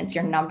enzyme, and it's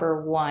your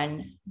number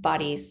one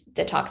body's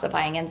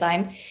detoxifying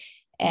enzyme.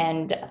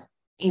 And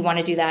you want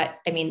to do that.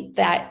 I mean,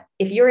 that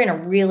if you're in a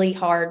really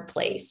hard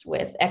place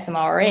with eczema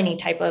or any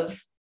type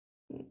of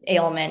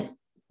ailment,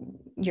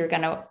 you're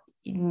going to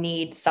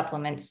need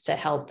supplements to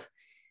help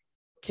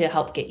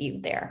get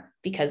you there,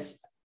 because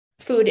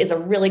food is a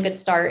really good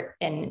start.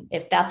 And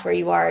if that's where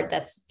you are,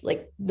 that's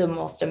like the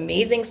most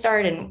amazing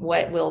start and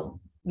what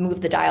will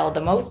move the dial the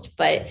most.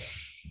 But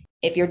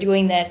if you're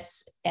doing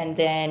this and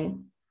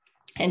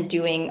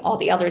doing all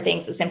the other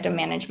things, the symptom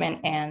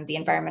management and the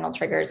environmental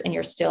triggers, and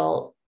you're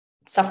still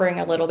suffering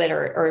a little bit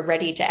or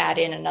ready to add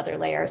in another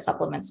layer,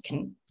 supplements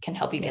can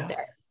help you get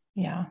there.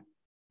 Yeah.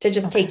 To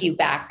just take you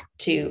back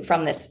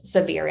from this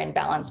severe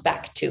imbalance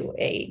back to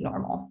a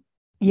normal.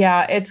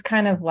 Yeah. It's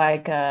kind of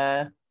like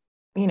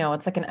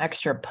it's like an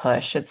extra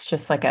push. It's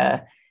just like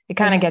it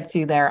kind of gets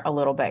you there a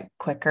little bit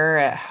quicker.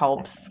 It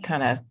helps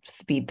kind of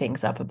speed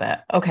things up a bit.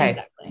 Okay.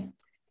 Exactly.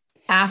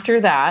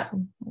 After that,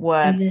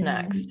 what's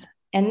next?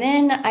 And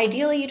then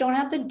ideally you don't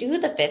have to do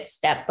the 5th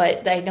step,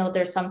 but I know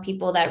there's some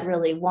people that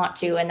really want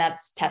to, and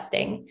that's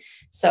testing.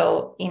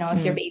 So,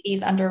 if your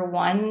baby's under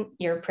 1,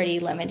 you're pretty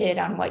limited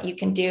on what you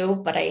can do,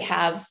 but I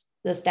have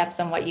the steps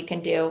on what you can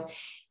do.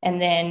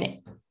 And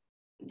then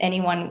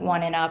anyone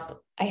 1 and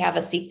up, I have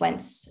a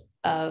sequence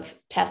of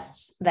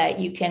tests that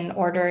you can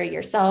order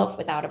yourself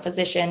without a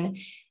physician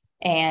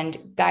and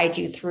guide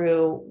you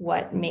through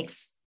what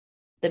makes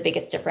the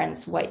biggest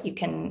difference, what you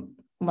can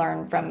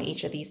learn from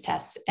each of these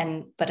tests.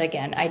 But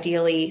again,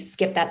 ideally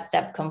skip that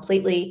step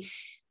completely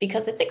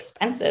because it's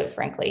expensive,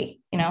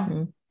 frankly,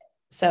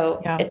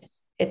 So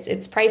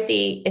it's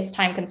pricey, it's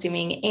time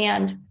consuming,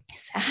 and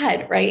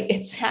sad, right?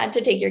 It's sad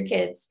to take your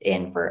kids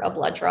in for a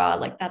blood draw.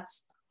 Like,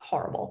 that's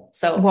horrible.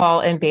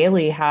 So, and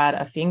Bailey had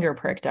a finger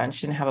prick done.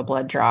 She didn't have a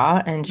blood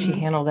draw and she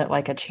handled it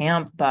like a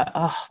champ, but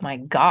oh my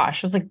gosh,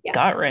 it was like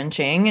gut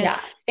wrenching. Yeah.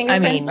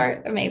 Fingerprints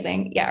are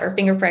amazing. Yeah. Or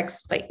finger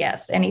pricks, but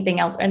yes, anything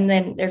else. And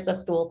then there's a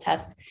stool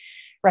test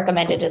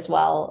recommended as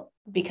well,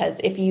 because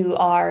if you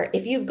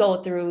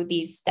go through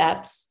these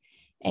steps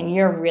and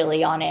you're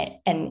really on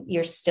it and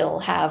you still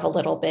have a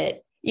little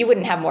bit, you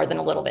wouldn't have more than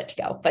a little bit to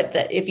go, but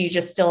if you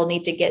just still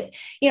need to get,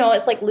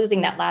 it's like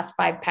losing that last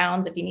 5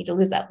 pounds. If you need to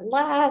lose that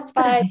last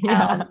 5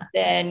 pounds,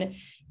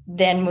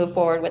 then move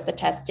forward with the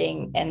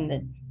testing.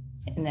 And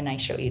then I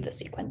show you the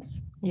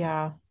sequence.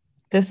 Yeah.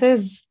 This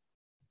is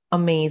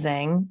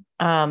amazing.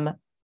 I'm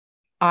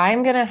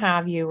going to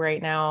have you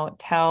right now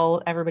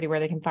tell everybody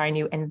where they can find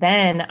you. And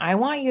then I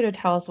want you to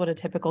tell us what a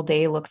typical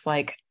day looks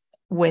like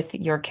with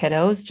your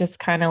kiddos, just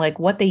kind of like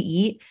what they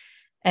eat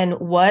and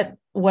what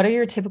are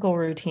your typical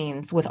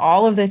routines with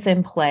all of this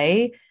in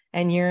play,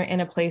 and you're in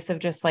a place of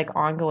just like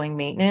ongoing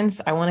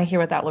maintenance. I want to hear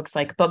what that looks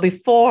like. But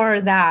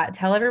before that,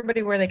 tell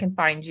everybody where they can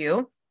find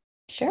you.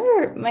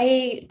 Sure.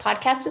 My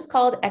podcast is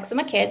called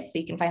Eczema Kids. So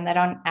you can find that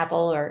on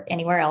Apple or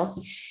anywhere else.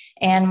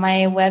 And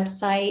my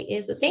website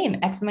is the same,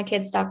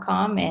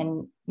 eczemakids.com.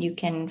 And you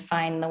can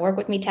find the Work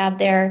With Me tab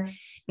there. And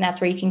that's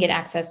where you can get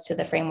access to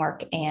the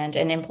framework and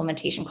an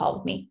implementation call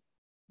with me.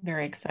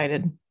 Very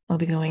excited. I'll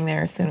be going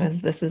there as soon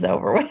as this is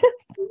over with.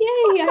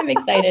 Yay, I'm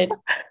excited.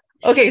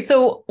 Okay,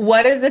 so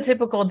what does a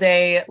typical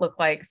day look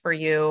like for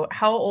you?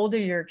 How old are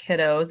your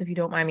kiddos, if you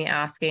don't mind me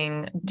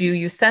asking? Do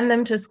you send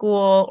them to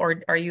school,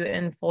 or are you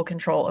in full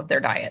control of their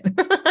diet?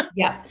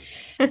 Yeah,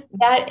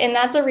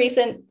 that's a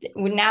recent,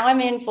 now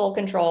I'm in full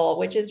control,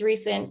 which is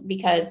recent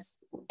because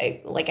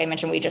like I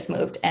mentioned, we just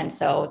moved. And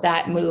so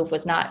that move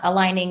was not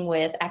aligning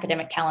with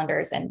academic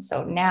calendars. And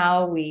so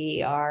now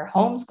we are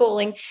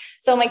homeschooling.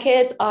 So my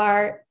kids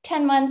are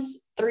 10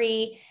 months,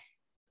 3,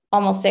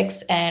 almost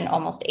 6, and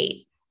almost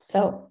 8.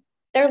 So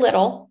they're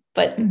little,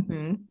 but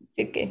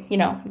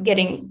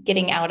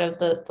getting out of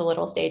the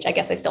little stage. I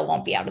guess I still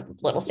won't be out of the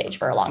little stage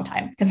for a long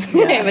time because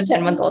I have a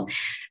 10-month-old.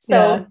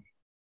 So,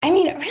 I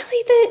mean,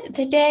 really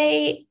the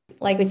day,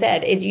 like we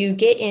said, if you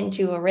get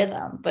into a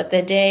rhythm, but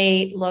the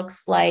day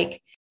looks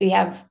like we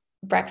have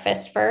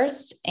breakfast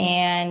first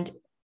and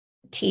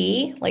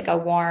tea, like a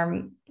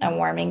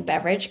warming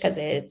beverage, because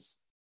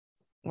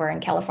we're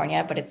in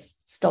California, but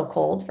it's still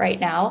cold right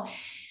now.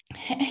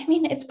 I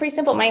mean, it's pretty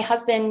simple. My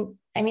husband,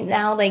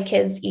 now like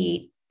kids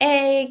eat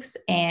eggs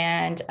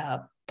and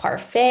a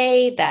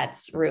parfait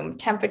that's room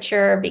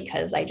temperature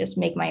because I just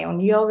make my own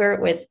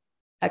yogurt with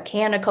a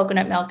can of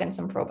coconut milk and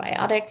some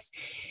probiotics.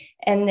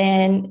 And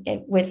then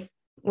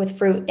with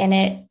fruit in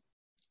it,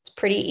 it's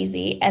pretty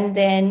easy. And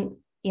then,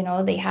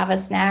 they have a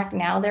snack.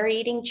 Now they're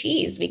eating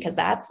cheese because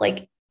that's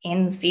like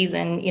in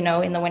season,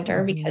 in the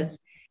winter, because,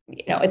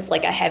 it's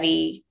like a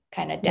heavy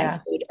kind of dense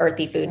food,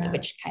 earthy food,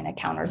 which kind of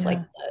counters like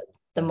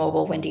the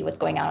mobile windy, what's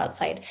going on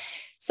outside.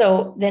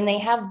 So then they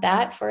have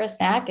that for a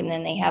snack. And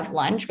then they have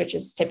lunch, which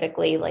is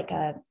typically like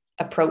a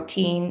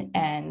protein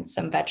and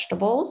some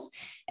vegetables.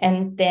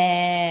 And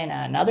then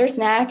another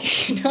snack,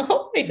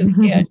 I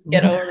just can't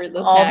get over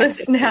the all the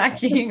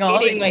snacking,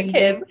 all eating my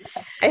kids.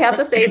 I have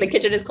to say the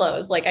kitchen is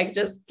closed. Like I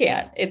just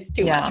can't, it's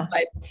too much,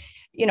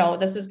 but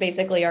this is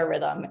basically our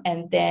rhythm.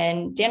 And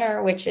then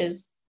dinner, which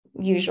is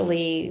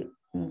usually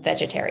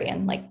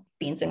vegetarian, like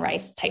beans and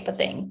rice type of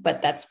thing,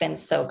 but that's been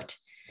soaked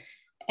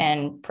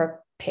and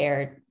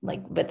prepared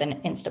like with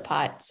an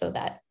Instapot so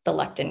that the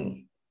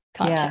lectin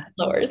content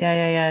lowers.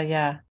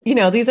 Yeah.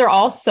 These are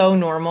all so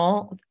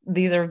normal.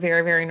 These are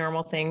very, very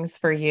normal things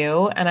for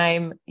you. And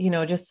I'm,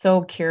 just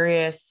so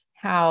curious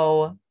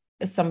how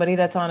somebody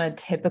that's on a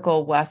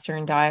typical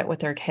Western diet with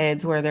their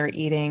kids where they're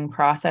eating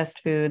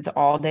processed foods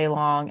all day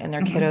long and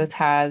their kiddos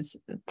has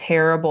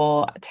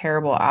terrible,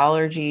 terrible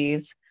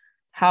allergies,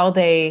 how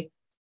they,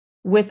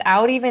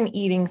 without even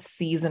eating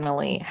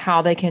seasonally,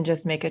 how they can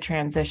just make a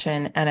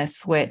transition and a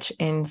switch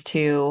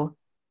into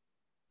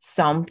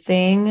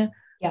something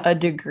a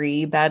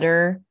degree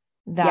better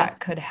that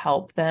could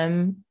help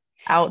them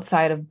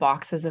outside of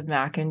boxes of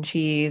mac and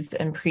cheese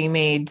and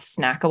pre-made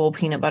snackable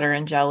peanut butter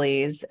and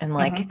jellies. And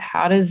like,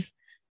 how does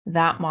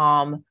that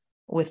mom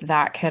with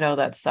that kiddo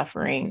that's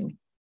suffering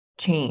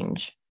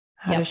change?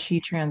 How does she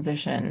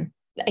transition?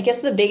 I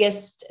guess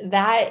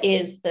that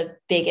is the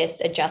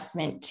biggest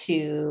adjustment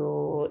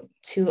to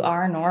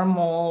our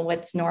normal,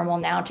 what's normal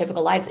now,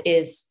 typical lives,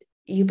 is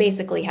you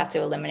basically have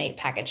to eliminate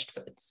packaged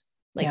foods.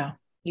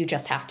 You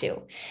just have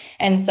to.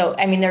 And so,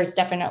 I mean, there's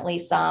definitely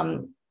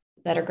some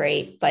that are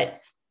great,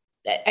 but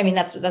I mean,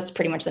 that's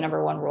pretty much the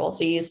number one rule.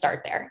 So you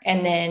start there.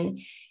 And then,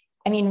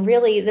 I mean,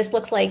 really, this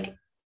looks like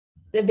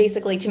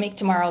basically to make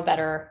tomorrow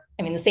better.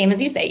 I mean, the same as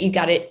you say,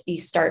 you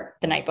start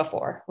the night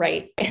before,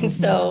 right? And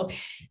so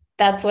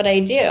that's what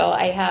I do.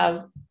 I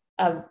have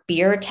a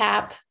beer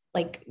tap,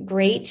 like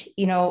great,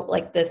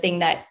 like the thing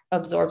that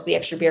absorbs the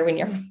extra beer when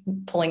you're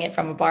pulling it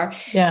from a bar.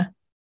 Yeah.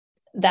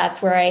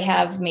 That's where I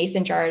have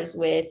mason jars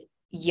with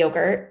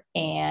yogurt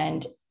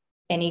and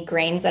any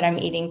grains that I'm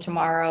eating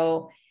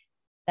tomorrow.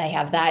 I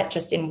have that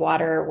just in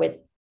water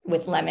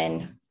with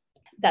lemon.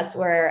 That's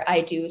where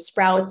I do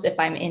sprouts if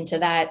I'm into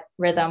that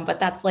rhythm, but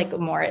that's like a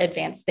more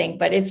advanced thing.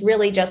 But it's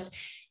really just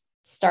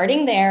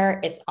starting there.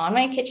 It's on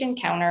my kitchen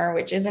counter,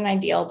 which isn't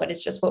ideal, but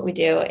it's just what we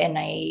do. And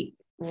I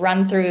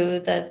run through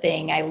the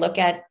thing. I look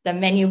at the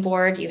menu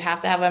board. You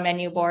have to have a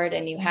menu board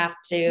and you have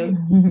to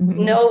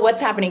know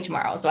what's happening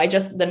tomorrow. So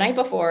the night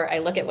before, I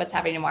look at what's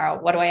happening tomorrow.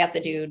 What do I have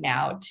to do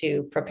now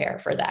to prepare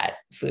for that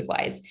food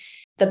wise?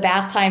 The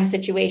bath time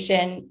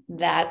situation,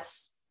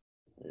 that's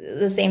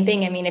the same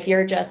thing. I mean, if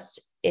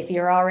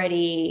you're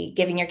already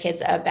giving your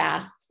kids a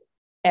bath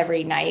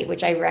every night,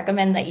 which I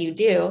recommend that you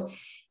do,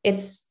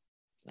 it's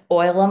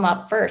oil them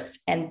up first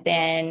and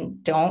then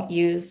don't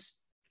use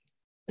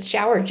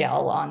shower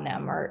gel on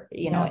them or,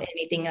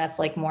 anything that's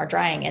like more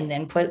drying, and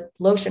then put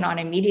lotion on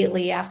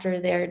immediately after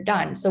they're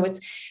done. So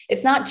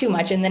it's not too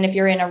much. And then if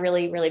you're in a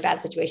really, really bad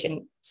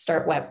situation,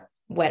 start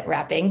wet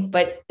wrapping,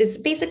 but it's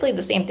basically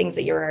the same things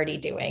that you're already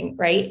doing.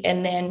 Right.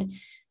 And then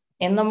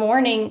in the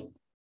morning,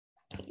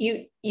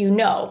 I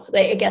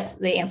guess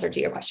the answer to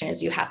your question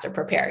is you have to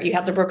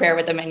prepare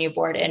with the menu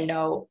board and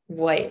know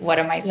what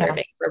am I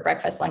serving for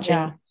breakfast, lunch,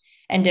 and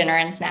dinner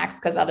and snacks.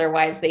 Cause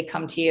otherwise they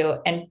come to you.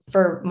 And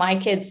for my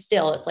kids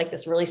still, it's like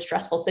this really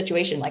stressful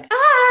situation. Like,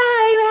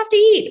 you have to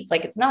eat. It's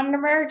like, it's not an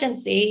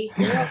emergency.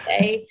 You're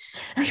okay.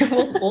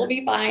 we'll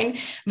be fine.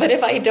 But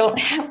if I don't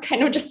have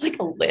kind of just like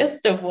a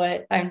list of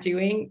what I'm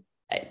doing,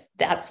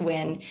 that's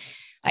when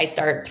I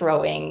start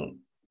throwing,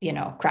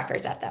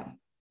 crackers at them.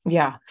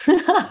 Yeah.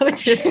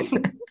 Which is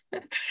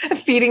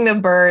feeding the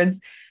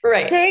birds.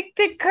 Right. Take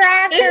the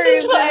crackers.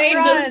 This is fine.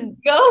 Just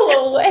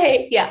go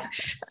away. Yeah.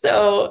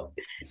 So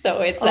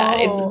it's that.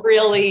 It's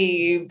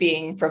really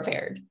being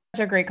prepared.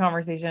 Such a great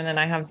conversation. And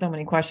I have so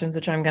many questions,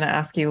 which I'm going to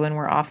ask you when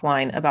we're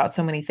offline about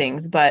so many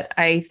things. But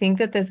I think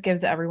that this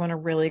gives everyone a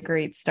really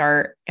great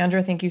start.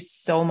 Andrea, thank you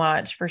so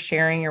much for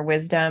sharing your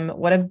wisdom.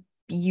 What a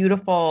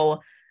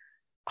beautiful,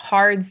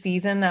 hard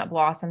season that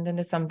blossomed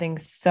into something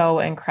so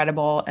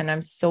incredible. And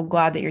I'm so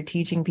glad that you're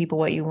teaching people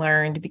what you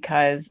learned,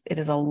 because it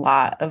is a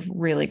lot of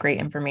really great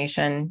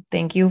information.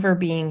 Thank you for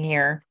being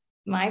here.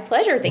 My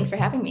pleasure. Thanks for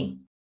having me.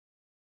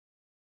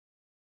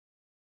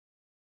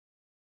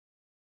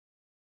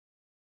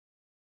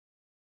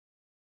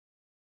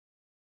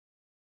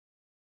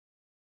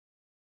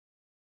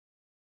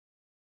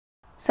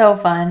 So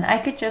fun. I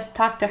could just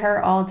talk to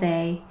her all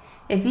day.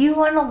 If you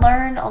want to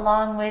learn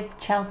along with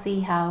Chelsea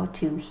how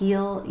to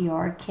heal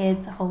your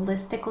kids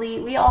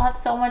holistically, we all have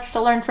so much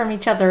to learn from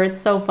each other.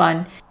 It's so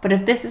fun. But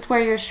if this is where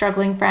you're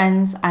struggling,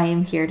 friends, I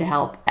am here to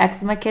help.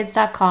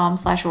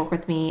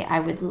 eczemakids.com/work-with-me.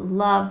 I would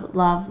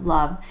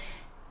love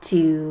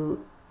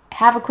to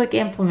have a quick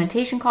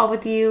implementation call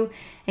with you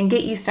and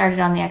get you started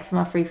on the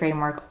eczema-free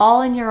framework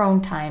all in your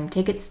own time.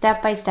 Take it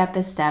step by step,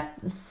 as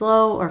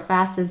slow or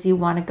fast as you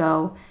want to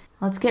go.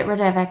 Let's get rid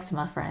of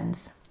eczema,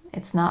 friends.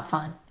 It's not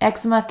fun.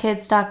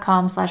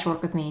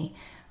 eczemakids.com/work-with-me.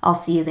 I'll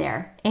see you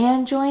there.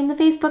 And join the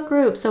Facebook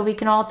group so we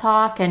can all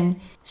talk and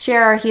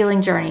share our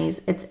healing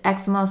journeys. It's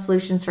Eczema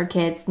Solutions for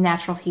Kids,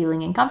 Natural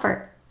Healing and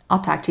Comfort. I'll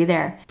talk to you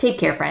there. Take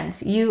care,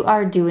 friends. You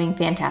are doing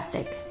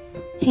fantastic.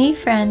 Hey,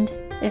 friend.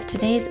 If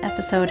today's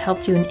episode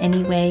helped you in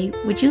any way,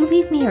 would you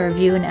leave me a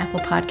review in Apple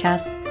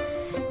Podcasts?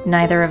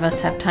 Neither of us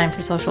have time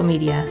for social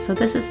media, so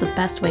this is the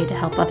best way to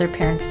help other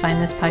parents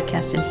find this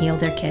podcast and heal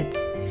their kids.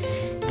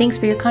 Thanks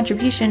for your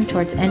contribution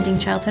towards ending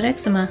childhood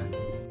eczema.